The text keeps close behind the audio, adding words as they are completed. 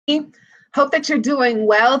Hope that you're doing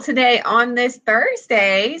well today on this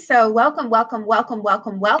Thursday. So welcome, welcome, welcome,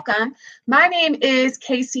 welcome, welcome. My name is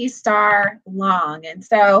Kacie Star Long. And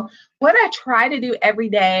so what I try to do every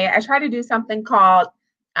day, I try to do something called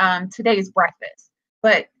today's breakfast.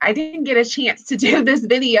 But I didn't get a chance to do this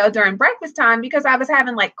video during breakfast time because I was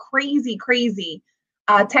having like crazy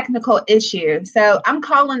technical issues. So I'm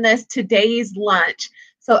calling this today's lunch.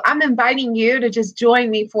 So I'm inviting you to just join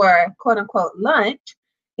me for quote unquote lunch.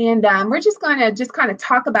 And we're just going to just kind of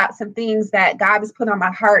talk about some things that God has put on my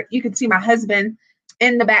heart. You can see my husband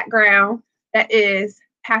in the background. That is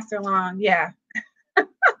Pastor Long. Yeah,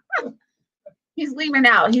 he's leaving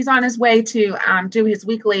out. He's on his way to do his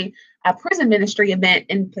weekly prison ministry event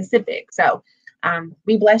in Pacific. So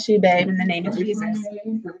we bless you, babe, in the name of Jesus.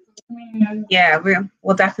 Yeah,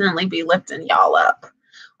 we'll definitely be lifting y'all up.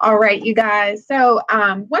 All right, you guys. So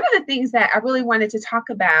one of the things that I really wanted to talk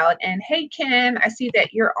about, and hey, Ken, I see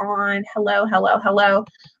that you're on. Hello, hello, hello.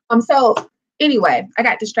 So anyway, I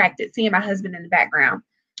got distracted seeing my husband in the background.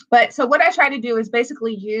 But so what I try to do is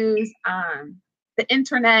basically use the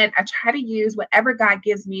internet. I try to use whatever God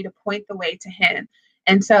gives me to point the way to him.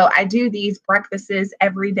 And so I do these breakfasts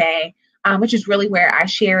every day, which is really where I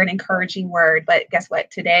share an encouraging word. But guess what?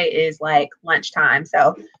 Today is like lunchtime.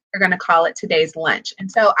 So we're going to call it today's lunch.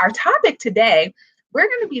 And so our topic today, we're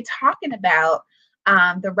going to be talking about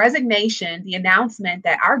the resignation, the announcement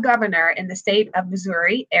that our governor in the state of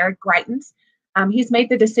Missouri, Eric Greitens, he's made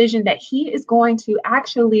the decision that he is going to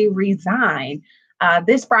actually resign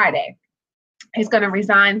this Friday. He's going to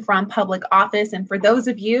resign from public office. And for those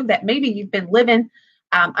of you that maybe you've been living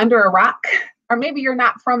under a rock, or maybe you're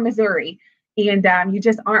not from Missouri and you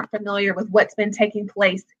just aren't familiar with what's been taking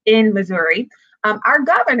place in Missouri, our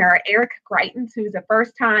governor, Eric Greitens, who's a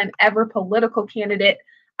first-time ever political candidate,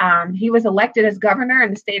 he was elected as governor in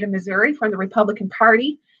the state of Missouri from the Republican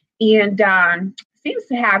Party, and seems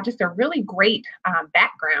to have just a really great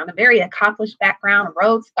background, a very accomplished background, a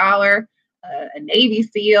Rhodes Scholar, a Navy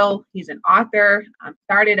SEAL. He's an author,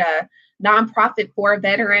 started a nonprofit for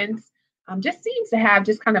veterans, just seems to have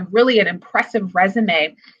just kind of really an impressive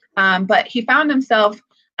resume. But he found himself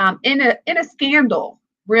in a scandal,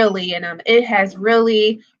 really, and it has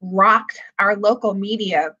really rocked our local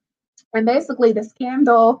media. And basically, the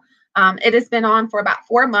scandal, it has been on for about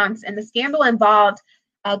 4 months, and the scandal involved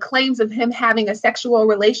claims of him having a sexual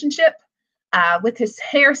relationship with his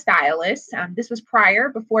hairstylist. This was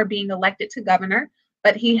before being elected to governor,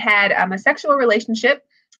 but he had a sexual relationship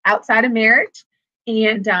outside of marriage,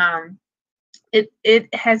 and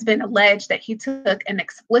it has been alleged that he took an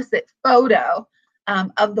explicit photo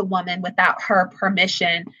of the woman without her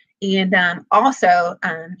permission. And also,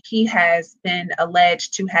 he has been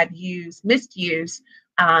alleged to have misused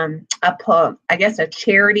a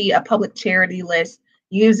public charity list,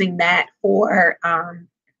 using that for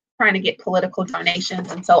trying to get political donations.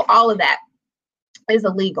 And so all of that is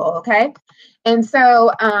illegal, okay? And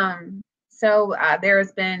so there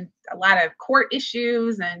has been a lot of court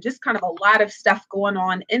issues and just kind of a lot of stuff going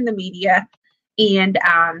on in the media. And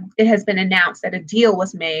it has been announced that a deal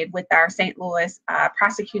was made with our St. Louis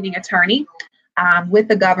prosecuting attorney with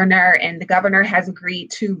the governor, and the governor has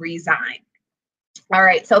agreed to resign. All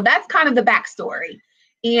right, so that's kind of the backstory.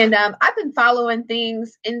 And I've been following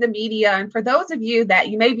things in the media. And for those of you that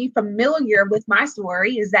you may be familiar with my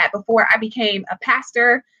story, is that before I became a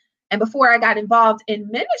pastor and before I got involved in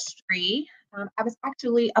ministry, I was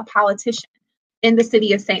actually a politician in the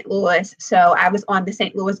city of St. Louis. So I was on the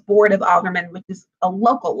St. Louis Board of Aldermen, which is a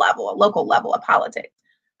local level of politics.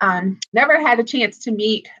 Never had a chance to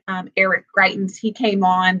meet Eric Greitens. He came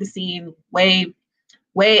on the scene way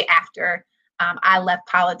after I left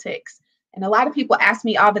politics. And a lot of people ask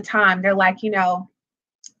me all the time, they're like, Kacie,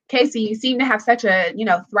 you seem to have such a,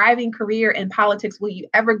 thriving career in politics. Will you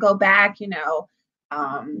ever go back?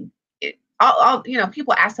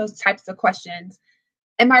 People ask those types of questions.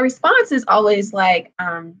 And my response is always like,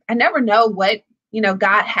 I never know what,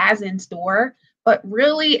 God has in store. But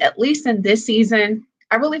really, at least in this season,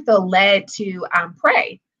 I really feel led to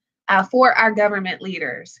pray for our government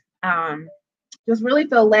leaders. Just really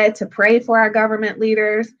feel led to pray for our government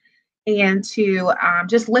leaders and to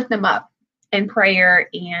just lift them up in prayer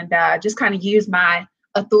and just kind of use my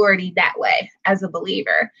authority that way as a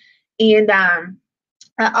believer. And I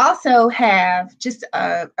also have just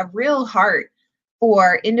a real heart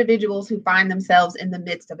for individuals who find themselves in the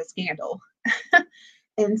midst of a scandal.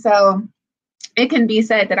 And so it can be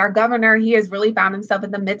said that our governor, he has really found himself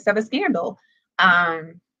in the midst of a scandal.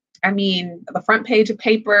 The front page of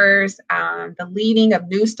papers, the leading of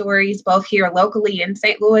news stories, both here locally in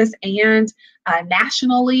St. Louis and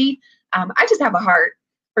nationally. I just have a heart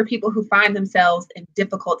for people who find themselves in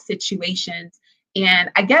difficult situations. And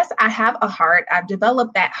I guess I have a heart. I've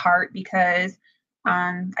developed that heart because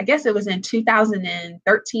I guess it was in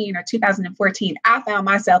 2013 or 2014, I found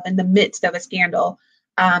myself in the midst of a scandal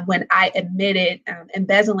when I admitted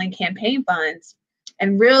embezzling campaign funds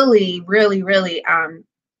and really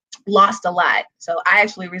lost a lot. So I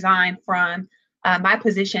actually resigned from my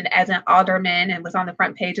position as an alderman and was on the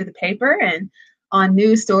front page of the paper and on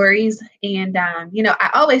news stories. And, I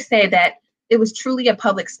always say that it was truly a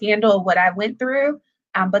public scandal what I went through,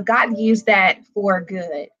 but God used that for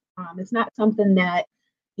good. It's not something that,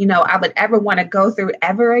 I would ever want to go through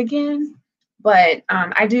ever again. But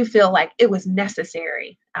I do feel like it was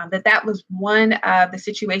necessary, that was one of the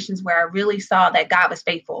situations where I really saw that God was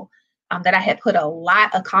faithful, that I had put a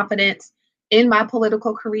lot of confidence in my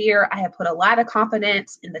political career. I had put a lot of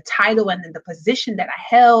confidence in the title and in the position that I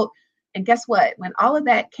held. And guess what? When all of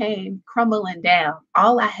that came crumbling down,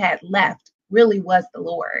 all I had left really was the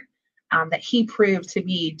Lord, that he proved to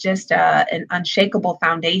be just an unshakable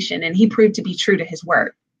foundation, and he proved to be true to his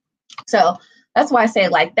word. So that's why I say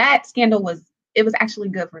like that scandal was actually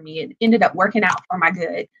good for me. It ended up working out for my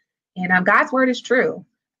good. And God's word is true.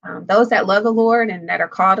 Those that love the Lord and that are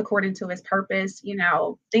called according to his purpose,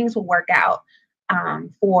 things will work out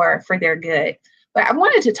for their good. But I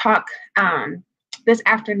wanted to talk this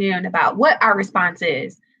afternoon about what our response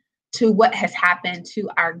is to what has happened to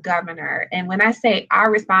our governor. And when I say our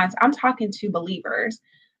response, I'm talking to believers.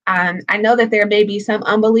 I know that there may be some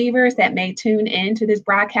unbelievers that may tune in to this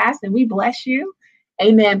broadcast, and we bless you.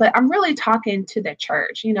 Amen. But I'm really talking to the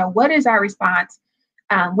church. What is our response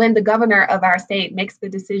when the governor of our state makes the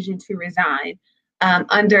decision to resign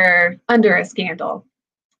under a scandal?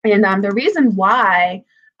 And the reason why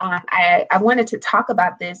I wanted to talk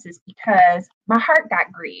about this is because my heart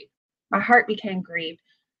got grieved. My heart became grieved.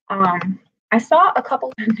 I saw a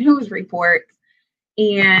couple of news reports,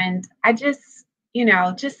 and I just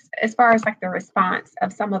as far as like the response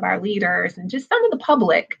of some of our leaders and just some of the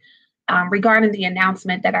public regarding the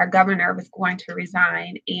announcement that our governor was going to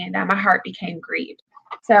resign, and my heart became grieved.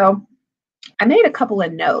 So I made a couple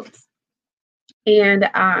of notes. And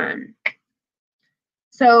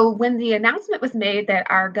so when the announcement was made that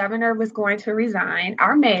our governor was going to resign,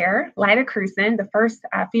 our mayor, Lyda Crewson, the first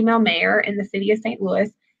female mayor in the city of St.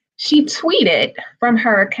 Louis, she tweeted from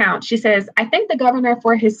her account. She says, "I thank the governor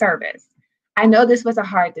for his service. I know this was a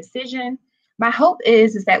hard decision. My hope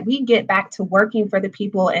is that we get back to working for the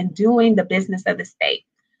people and doing the business of the state."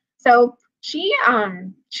 So she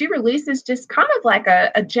releases just kind of like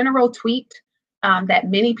a general tweet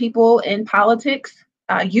that many people in politics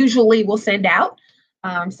usually will send out,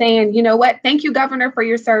 saying, "You know what? Thank you, Governor, for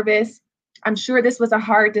your service. I'm sure this was a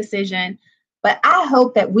hard decision, but I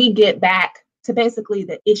hope that we get back to basically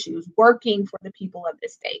the issues, working for the people of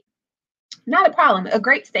this state." Not a problem. A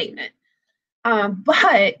great statement.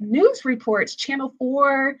 But news reports, Channel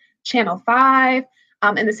 4, Channel 5,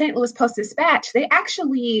 and the St. Louis Post-Dispatch, they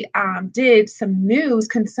actually did some news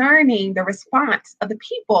concerning the response of the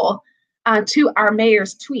people to our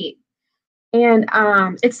mayor's tweet. And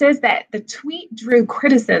it says that the tweet drew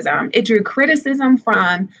criticism. It drew criticism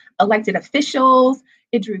from elected officials.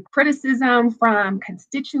 It drew criticism from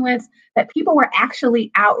constituents, that people were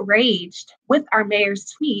actually outraged with our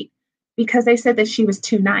mayor's tweet because they said that she was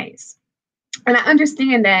too nice. And I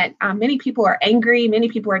understand that many people are angry, many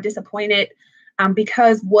people are disappointed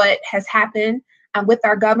because what has happened with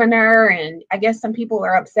our governor. And I guess some people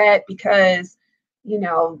are upset because,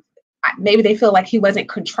 maybe they feel like he wasn't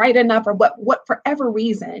contrite enough, or what for whatever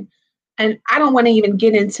reason. And I don't want to even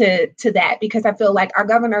get into that, because I feel like our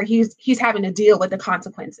governor, he's having to deal with the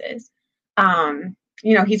consequences.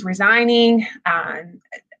 He's resigning.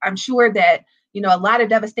 I'm sure that, a lot of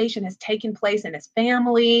devastation has taken place in his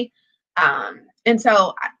family. And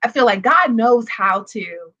so I feel like God knows how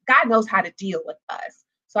to deal with us.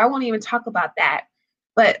 So I won't even talk about that.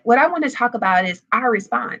 But what I want to talk about is our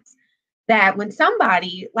response. That when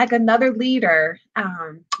somebody, like another leader,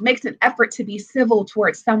 makes an effort to be civil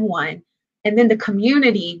towards someone, and then the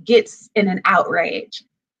community gets in an outrage,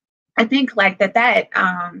 I think like that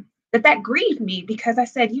grieved me, because I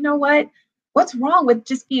said, you know what? What's wrong with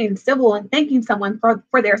just being civil and thanking someone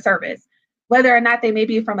for their service, whether or not they may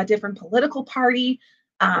be from a different political party?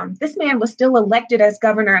 This man was still elected as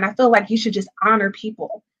governor, and I feel like you should just honor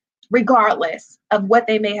people, regardless of what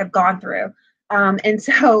they may have gone through. And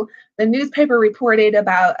so the newspaper reported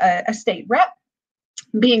about a state rep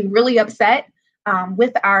being really upset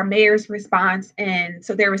with our mayor's response. And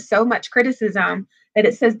so there was so much criticism that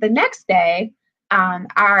it says the next day,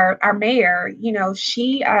 our mayor,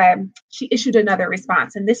 she issued another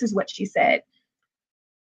response. And this is what she said: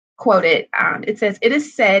 quoted. It says, "It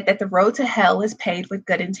is said that the road to hell is paved with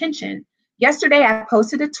good intention. Yesterday, I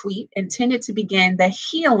posted a tweet intended to begin the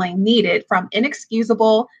healing needed from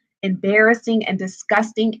inexcusable, embarrassing, and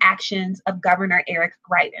disgusting actions of Governor Eric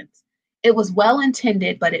Greitens. It was well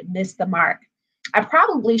intended, but it missed the mark. I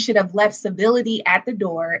probably should have left civility at the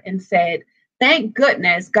door and said, thank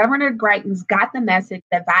goodness Governor Greitens got the message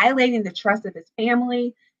that violating the trust of his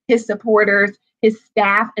family, his supporters, his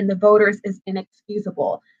staff, and the voters is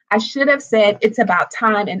inexcusable. I should have said it's about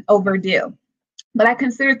time and overdue. But I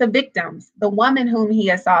considered the victims, the woman whom he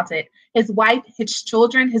assaulted, his wife, his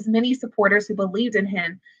children, his many supporters who believed in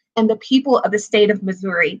him, and the people of the state of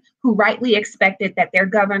Missouri who rightly expected that their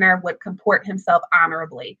governor would comport himself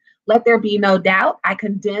honorably. Let there be no doubt, I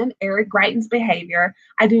condemn Eric Greitens' behavior.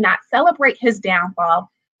 I do not celebrate his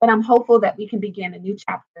downfall, but I'm hopeful that we can begin a new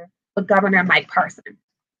chapter with Governor Mike Parson."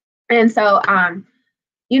 And so,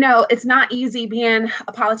 it's not easy being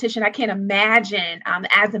a politician. I can't imagine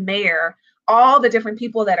as a mayor, all the different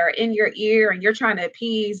people that are in your ear and you're trying to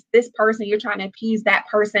appease this person, you're trying to appease that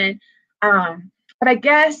person. But I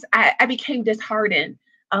guess I became disheartened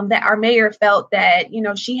that our mayor felt that,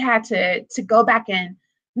 she had to go back and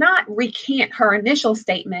not recant her initial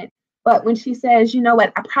statement, but when she says, you know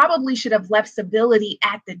what, I probably should have left civility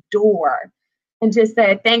at the door and just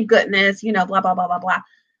said, thank goodness, blah, blah, blah, blah, blah.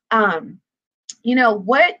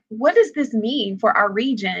 What does this mean for our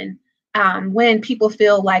region when people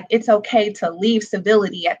feel like it's okay to leave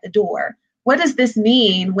civility at the door? What does this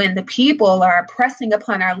mean when the people are pressing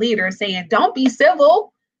upon our leaders saying, don't be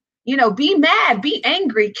civil, be mad, be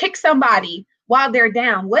angry, kick somebody while they're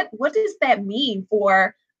down? What does that mean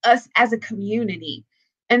for us as a community?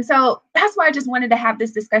 And so that's why I just wanted to have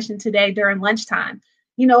this discussion today during lunchtime,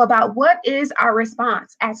 about what is our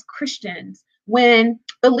response as Christians when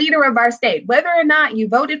the leader of our state, whether or not you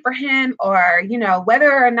voted for him or,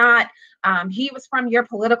 whether or not he was from your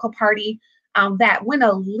political party, that when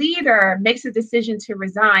a leader makes a decision to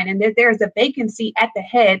resign and that there's a vacancy at the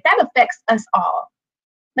head, that affects us all.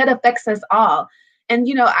 That affects us all. And,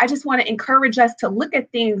 I just want to encourage us to look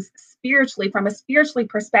at things spiritually, from a spiritually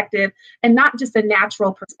perspective and not just a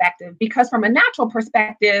natural perspective, because from a natural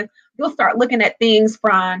perspective, you'll start looking at things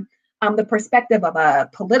from the perspective of a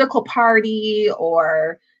political party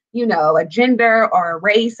or, a gender or a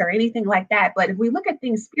race or anything like that. But if we look at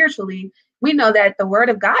things spiritually, we know that the word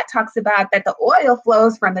of God talks about that the oil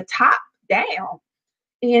flows from the top down.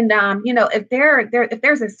 And, if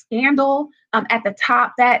there's a scandal at the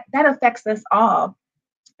top, that affects us all.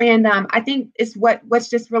 And I think it's what's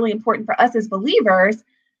just really important for us as believers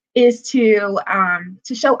is to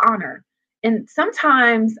show honor. And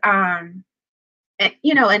sometimes, and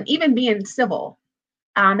even being civil.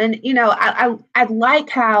 I like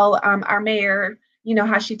how our mayor,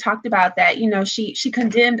 how she talked about that, she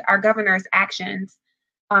condemned our governor's actions,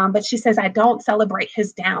 but she says, I don't celebrate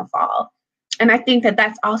his downfall. And I think that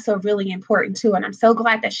that's also really important too. And I'm so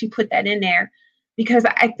glad that she put that in there, because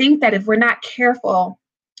I think that if we're not careful,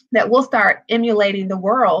 that we'll start emulating the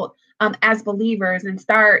world as believers and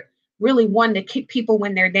start really wanting to kick people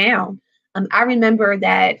when they're down. I remember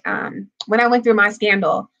that when I went through my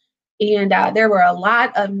scandal, and there were a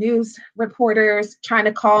lot of news reporters trying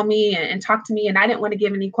to call me and talk to me, and I didn't want to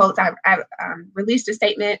give any quotes. I released a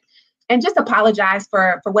statement and just apologized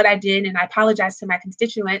for what I did, and I apologized to my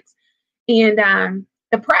constituents. And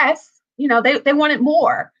the press, they wanted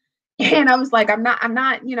more. And I was like, I'm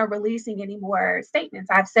not, releasing any more statements.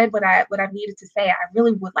 I've said what I've needed to say. I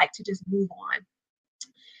really would like to just move on.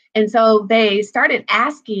 And so they started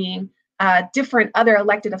asking different other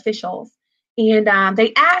elected officials. And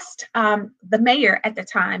they asked the mayor at the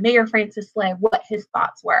time, Mayor Francis Slay, what his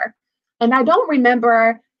thoughts were. And I don't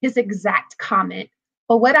remember his exact comment,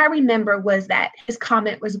 but what I remember was that his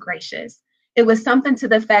comment was gracious. It was something to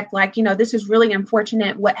the effect like, this is really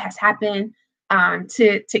unfortunate what has happened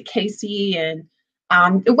to Kacie. And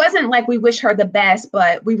it wasn't like we wish her the best,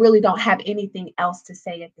 but we really don't have anything else to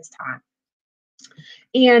say at this time.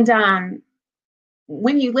 And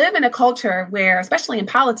when you live in a culture where, especially in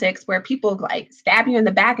politics, where people like stab you in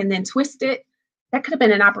the back and then twist it, that could have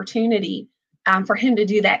been an opportunity for him to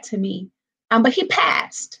do that to me. But he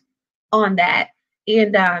passed on that.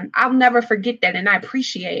 And I'll never forget that. And I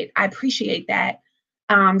appreciate that.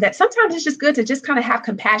 That sometimes it's just good to just kind of have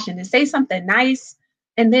compassion, to say something nice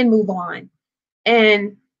and then move on.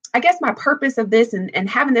 And I guess my purpose of this and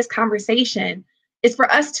having this conversation is for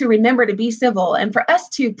us to remember to be civil and for us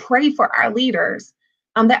to pray for our leaders,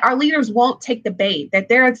 that our leaders won't take the bait, that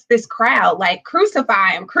there's this crowd like,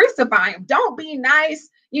 crucify him, don't be nice,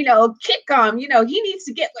 kick him, he needs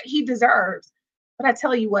to get what he deserves. But I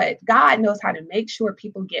tell you what, God knows how to make sure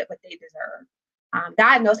people get what they deserve.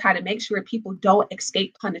 God knows how to make sure people don't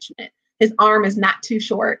escape punishment. His arm is not too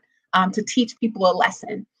short to teach people a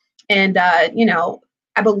lesson. And,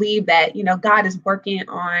 I believe that, God is working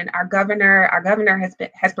on our governor. Our governor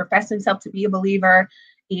has professed himself to be a believer.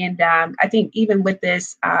 And I think even with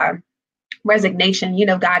this resignation,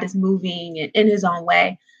 God is moving in his own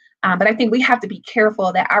way. But I think we have to be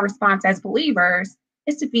careful that our response as believers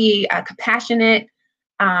is to be compassionate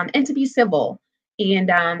and to be civil.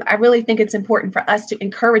 And I really think it's important for us to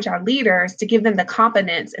encourage our leaders, to give them the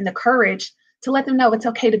confidence and the courage to let them know it's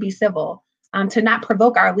okay to be civil, to not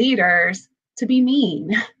provoke our leaders to be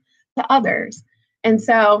mean to others. And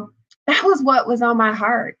so that was what was on my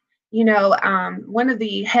heart. One of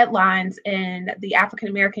the headlines in the African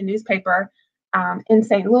American newspaper in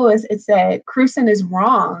St. Louis, it said, Cruson is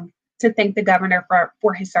wrong to thank the governor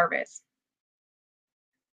for his service.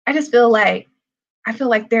 I feel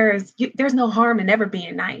like there's no harm in ever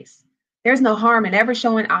being nice. There's no harm in ever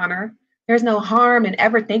showing honor. There's no harm in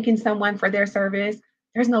ever thanking someone for their service.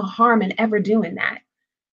 There's no harm in ever doing that.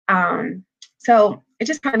 So it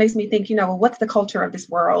just kind of makes me think, what's the culture of this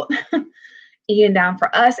world? And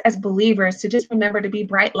for us as believers to just remember to be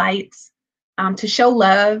bright lights, to show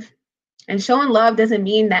love. And showing love doesn't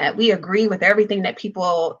mean that we agree with everything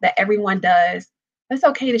that everyone does. It's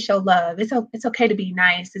okay to show love. It's okay to be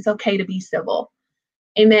nice. It's okay to be civil.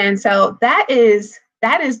 Amen. So that is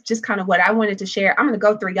just kind of what I wanted to share. I'm going to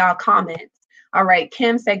go through y'all comments. All right.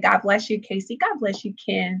 Kim said, God bless you, Kacie. God bless you,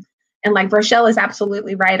 Kim. And like Rochelle is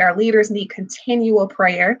absolutely right. Our leaders need continual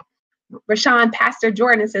prayer. Rashawn, Pastor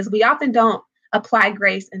Jordan says, we often don't apply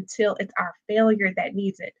grace until it's our failure that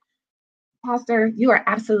needs it. Pastor, you are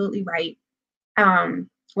absolutely right.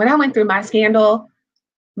 When I went through my scandal,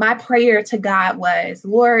 my prayer to God was,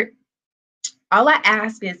 Lord, all I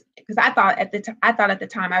ask is, because I thought at the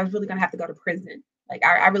time I was really going to have to go to prison. Like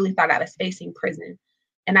I really thought I was facing prison.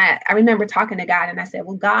 And I remember talking to God and I said,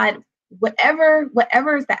 well, God, whatever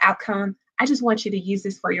is the outcome, I just want you to use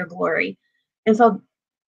this for your glory. And so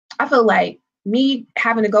I feel like me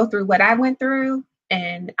having to go through what I went through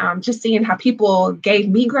and just seeing how people gave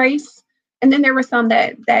me grace. And then there were some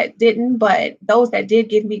that didn't, but those that did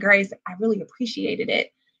give me grace, I really appreciated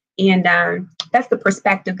it. And that's the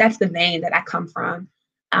perspective, that's the vein that I come from.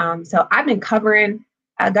 So I've been covering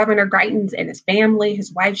Governor Greitens and his family,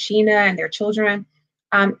 his wife, Sheena, and their children.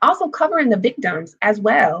 Also covering the victims as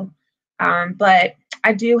well. But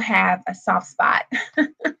I do have a soft spot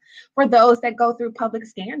for those that go through public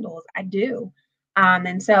scandals. I do.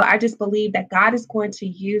 And so I just believe that God is going to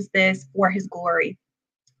use this for his glory.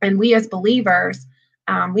 And we as believers,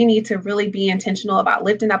 we need to really be intentional about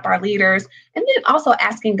lifting up our leaders and then also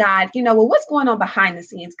asking God, well, what's going on behind the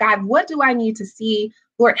scenes? God, what do I need to see?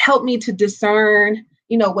 Lord, help me to discern,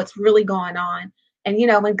 what's really going on. And,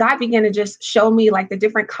 when God began to just show me like the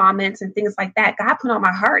different comments and things like that, God put on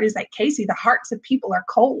my heart is like, Kacie, the hearts of people are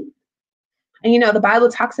cold. And, the Bible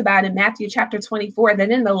talks about in Matthew chapter 24,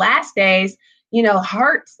 that in the last days,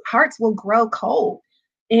 hearts will grow cold.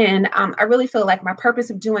 And I really feel like my purpose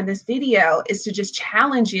of doing this video is to just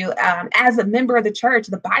challenge you as a member of the church,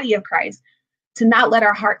 the body of Christ, to not let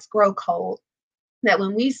our hearts grow cold. That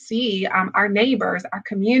when we see our neighbors, our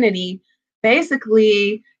community,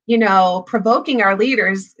 basically, provoking our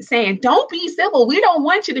leaders, saying, don't be civil. We don't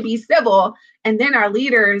want you to be civil. And then our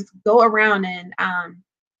leaders go around and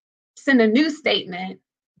send a news statement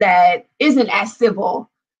that isn't as civil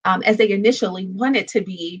as they initially wanted to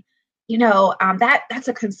be. That's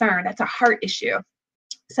a concern. That's a heart issue.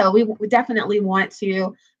 So we definitely want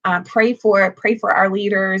to pray for our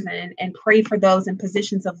leaders and pray for those in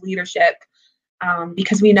positions of leadership.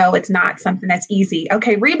 Because we know it's not something that's easy.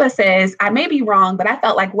 Okay, Reba says, I may be wrong, but I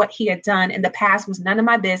felt like what he had done in the past was none of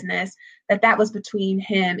my business, that was between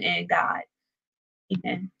him and God.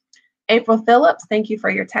 Amen. April Phillips, thank you for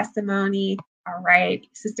your testimony. All right,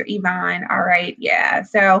 Sister Yvonne. All right, yeah.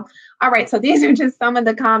 So, all right, so these are just some of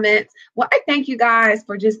the comments. Well, I thank you guys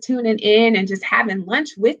for just tuning in and just having lunch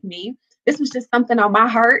with me. This was just something on my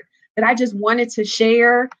heart that I just wanted to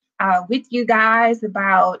share with you guys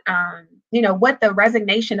about what the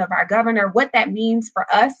resignation of our governor, what that means for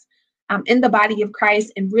us in the body of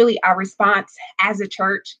Christ, and really our response as a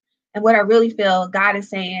church. And what I really feel God is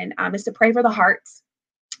saying is to pray for the hearts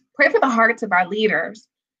of our leaders.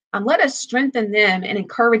 Let us strengthen them and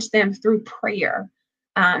encourage them through prayer,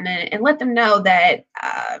 and let them know that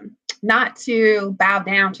not to bow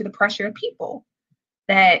down to the pressure of people,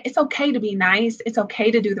 that it's okay to be nice. It's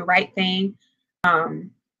okay to do the right thing.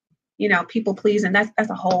 People please. And that's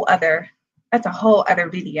a whole other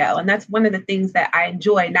video. And that's one of the things that I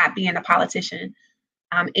enjoy, not being a politician.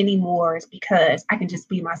 anymore is because I can just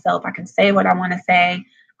be myself. I can say what I want to say,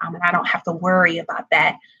 and I don't have to worry about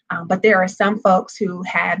that. But there are some folks who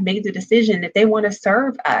have made the decision that they want to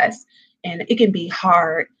serve us, and it can be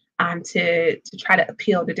hard to try to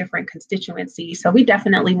appeal to different constituencies. So we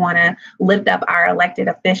definitely want to lift up our elected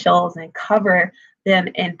officials and cover them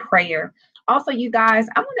in prayer. Also, you guys,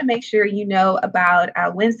 I want to make sure you know about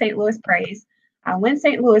When St. Louis Prays. When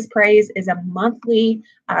St. Louis Prays is a monthly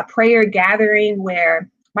prayer gathering where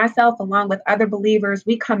myself, along with other believers,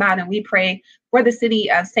 we come out and we pray for the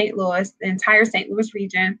city of St. Louis, the entire St. Louis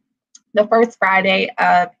region, the first Friday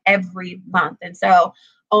of every month. And so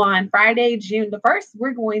on Friday, June the 1st,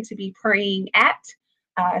 we're going to be praying at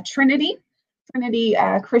Trinity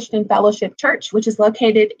Christian Fellowship Church, which is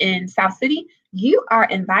located in South City. You are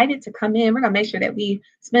invited to come in. We're going to make sure that we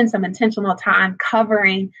spend some intentional time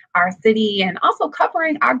covering our city and also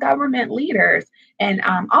covering our government leaders and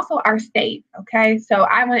also our state. Okay, so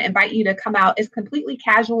I want to invite you to come out. It's completely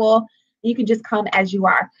casual. You can just come as you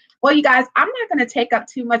are. Well, you guys, I'm not going to take up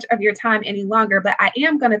too much of your time any longer, but I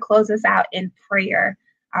am going to close this out in prayer.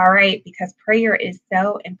 All right, because prayer is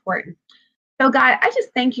so important. So, God, I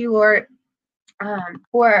just thank you, Lord,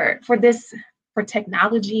 for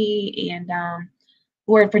technology and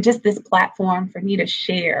Lord, for just this platform for me to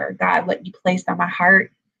share, God, what you placed on my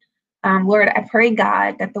heart. Lord, I pray,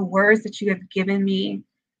 God, that the words that you have given me,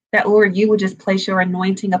 that Lord, you will just place your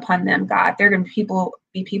anointing upon them, God. There are going to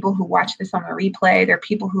be people who watch this on the replay. There are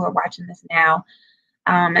people who are watching this now.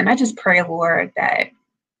 And I just pray, Lord, that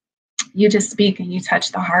you just speak and you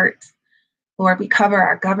touch the hearts. Lord, we cover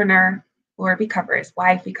our governor. Lord, we cover his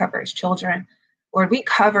wife. We cover his children. Lord, we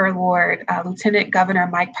cover, Lord, Lieutenant Governor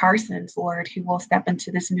Mike Parsons, Lord, who will step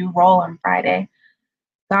into this new role on Friday.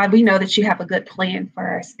 God, we know that you have a good plan for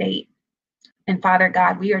our state. And Father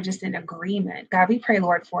God, we are just in agreement. God, we pray,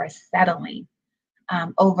 Lord, for a settling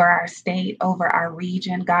over our state, over our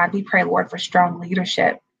region. God, we pray, Lord, for strong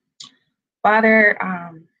leadership. Father,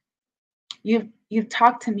 you've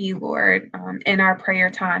talked to me, Lord, in our prayer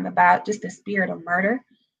time about just the spirit of murder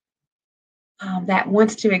that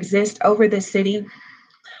wants to exist over the city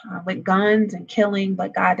with guns and killing.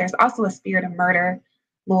 But God, there's also a spirit of murder,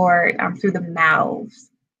 Lord, through the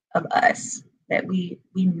mouths of us, that we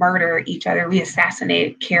murder each other. We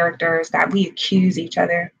assassinate characters. God, we accuse each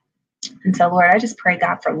other. And so, Lord, I just pray,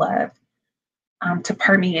 God, for love to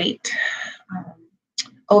permeate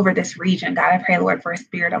over this region. God, I pray, Lord, for a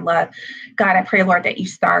spirit of love. God, I pray, Lord, that you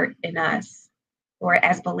start in us, Lord,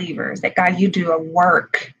 as believers, that God, you do a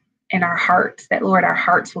work in our hearts, that Lord, our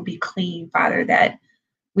hearts will be clean, Father, that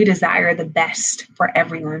we desire the best for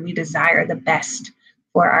everyone. We desire the best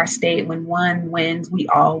for our state. When one wins, we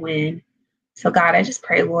all win. So God, I just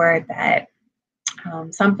pray, Lord, that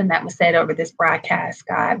something that was said over this broadcast,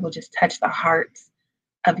 God, will just touch the hearts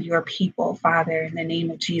of your people, Father, in the name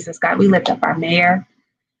of Jesus. God, we lift up our mayor.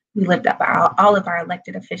 We lift up all of our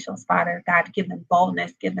elected officials, Father. God, give them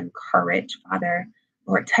boldness, give them courage, Father.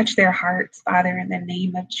 Lord, touch their hearts, Father, in the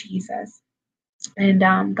name of Jesus. And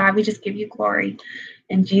God, we just give you glory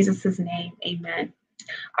in Jesus' name. Amen.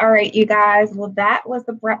 All right, you guys. Well, that was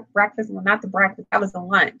the breakfast. Well, not the breakfast. That was the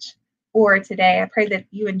lunch for today. I pray that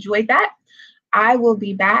you enjoyed that. I will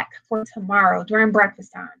be back for tomorrow during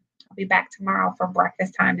breakfast time. I'll be back tomorrow for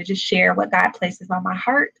breakfast time to just share what God places on my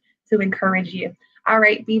heart to encourage you. All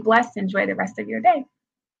right, be blessed. Enjoy the rest of your day.